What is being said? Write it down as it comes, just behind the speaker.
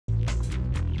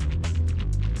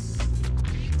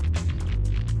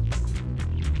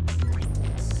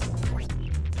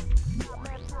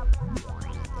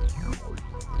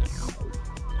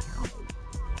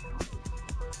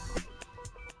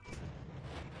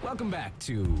Welcome back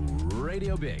to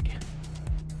Radio Big.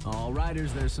 All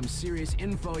riders, there's some serious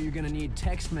info you're gonna need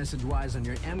text message-wise on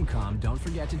your MCOM. Don't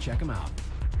forget to check them out.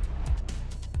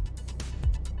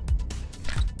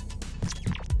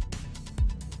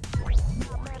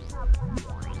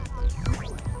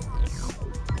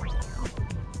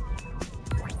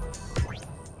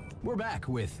 We're back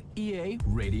with EA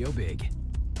Radio Big.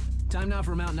 Time now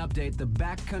for a mountain update. The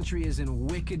backcountry is in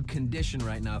wicked condition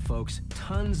right now, folks.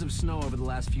 Tons of snow over the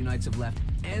last few nights have left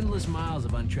endless miles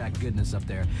of untracked goodness up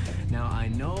there. Now, I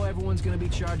know everyone's gonna be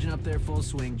charging up there full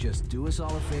swing. Just do us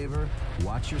all a favor.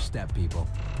 Watch your step, people.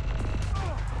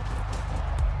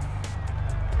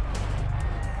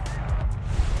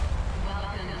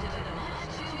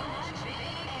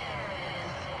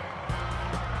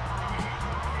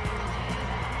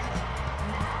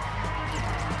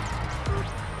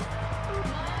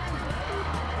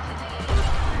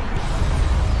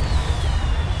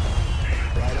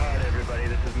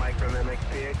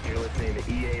 You're listening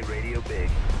to EA Radio Big.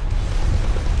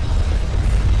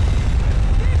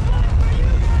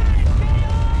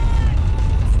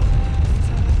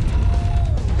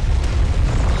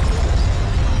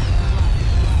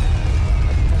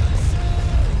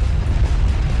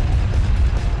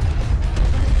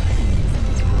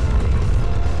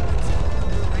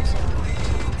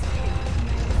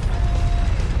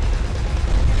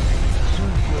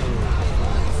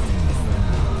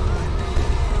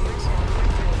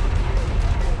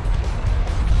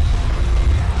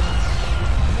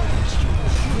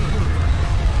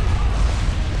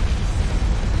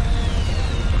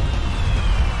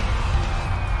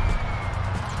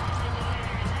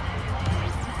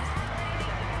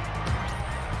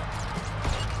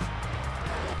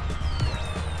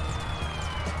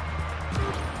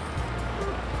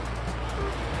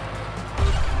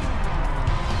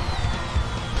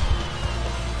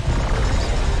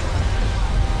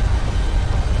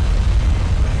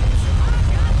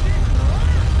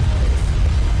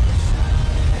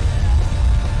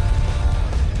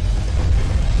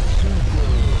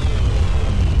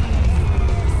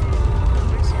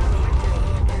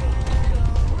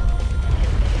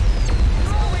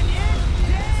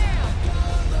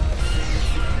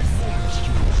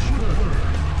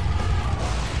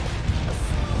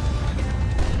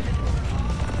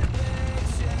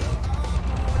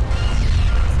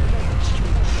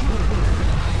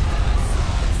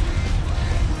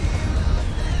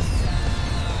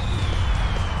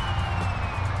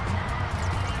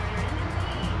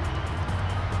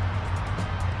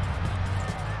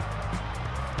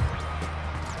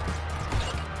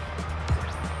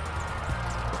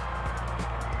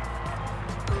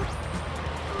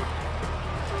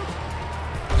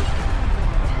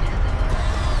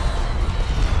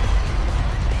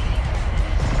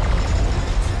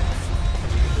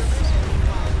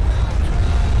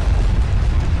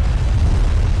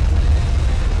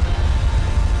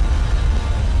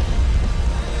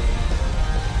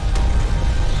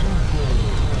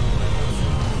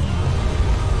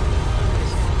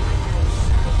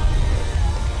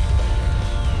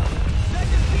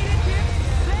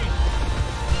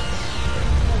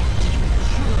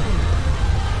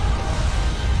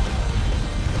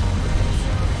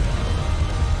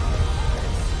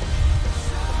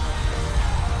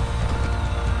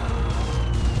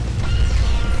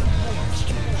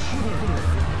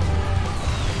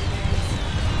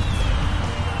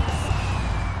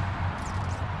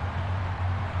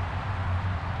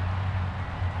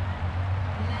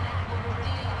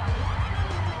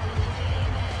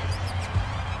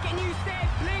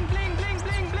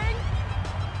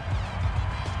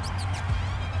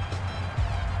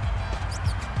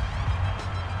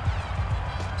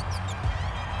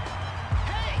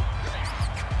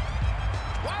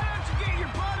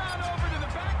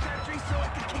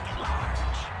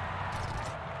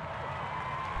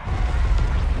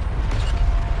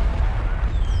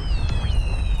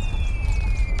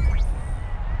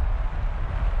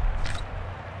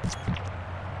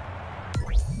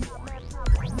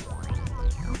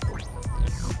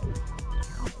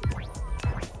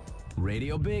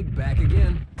 Radio Big back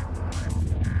again.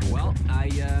 Well,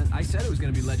 I said it was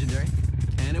going to be legendary,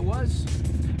 and it was.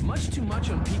 Much Too Much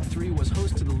on Peak 3 was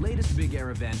host to the latest Big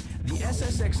Air event. The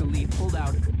SSX Elite pulled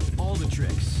out all the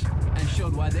tricks and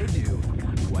showed why they do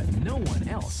what no one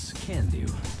else can do.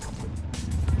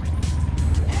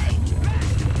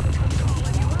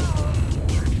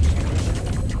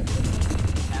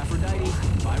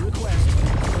 Aphrodite, by request.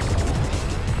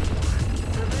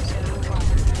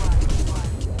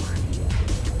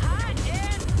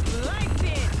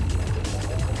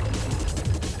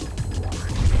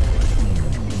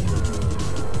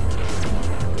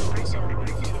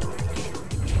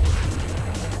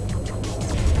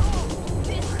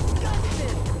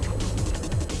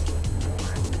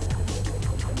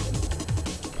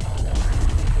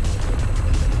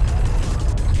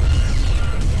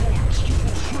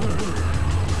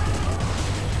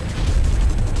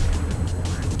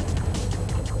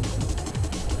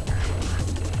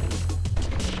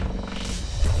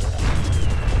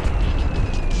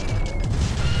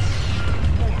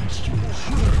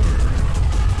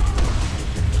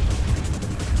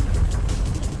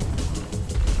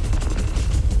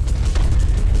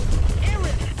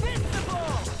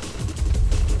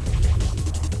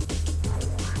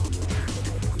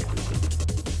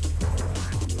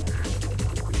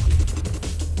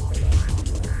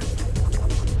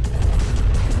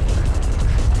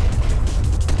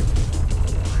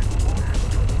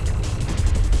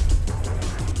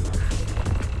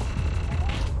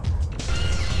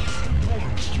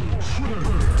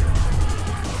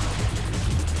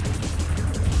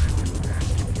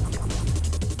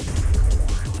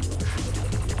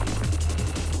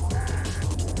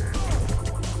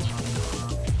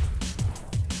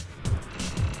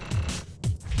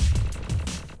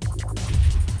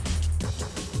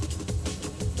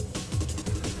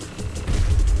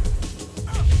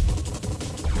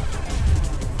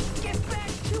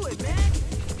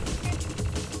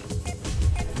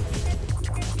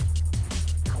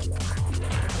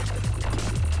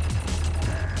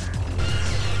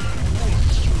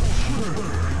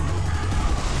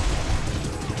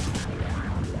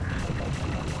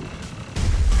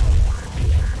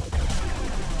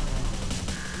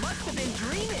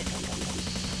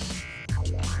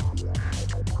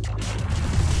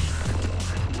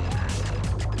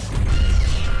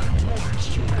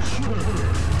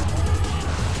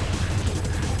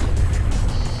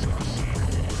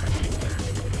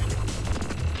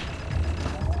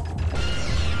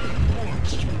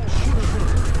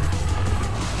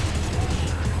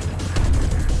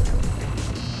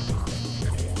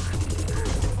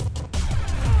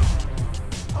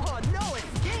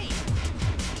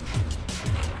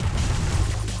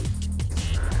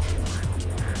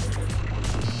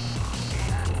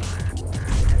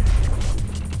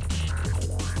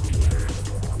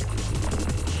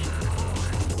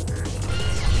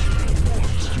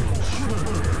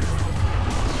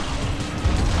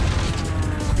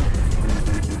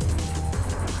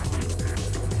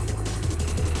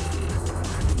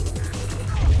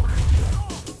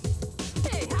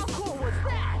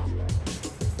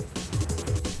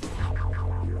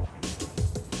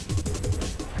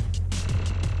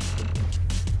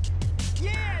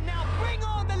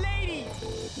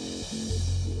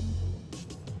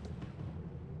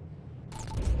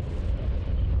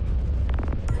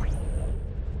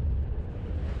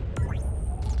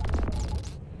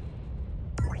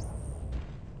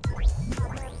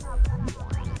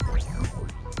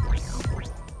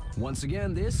 Once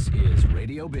again, this is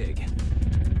Radio Big.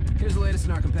 Here's the latest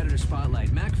in our competitor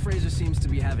spotlight. Mac Fraser seems to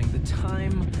be having the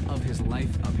time of his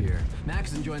life up here.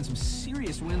 Mac's enjoying some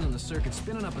serious wins on the circuit,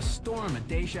 spinning up a storm at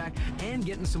Day Shack, and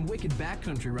getting some wicked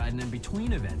backcountry riding in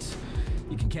between events.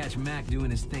 You can catch Mac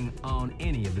doing his thing on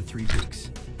any of the 3 peaks.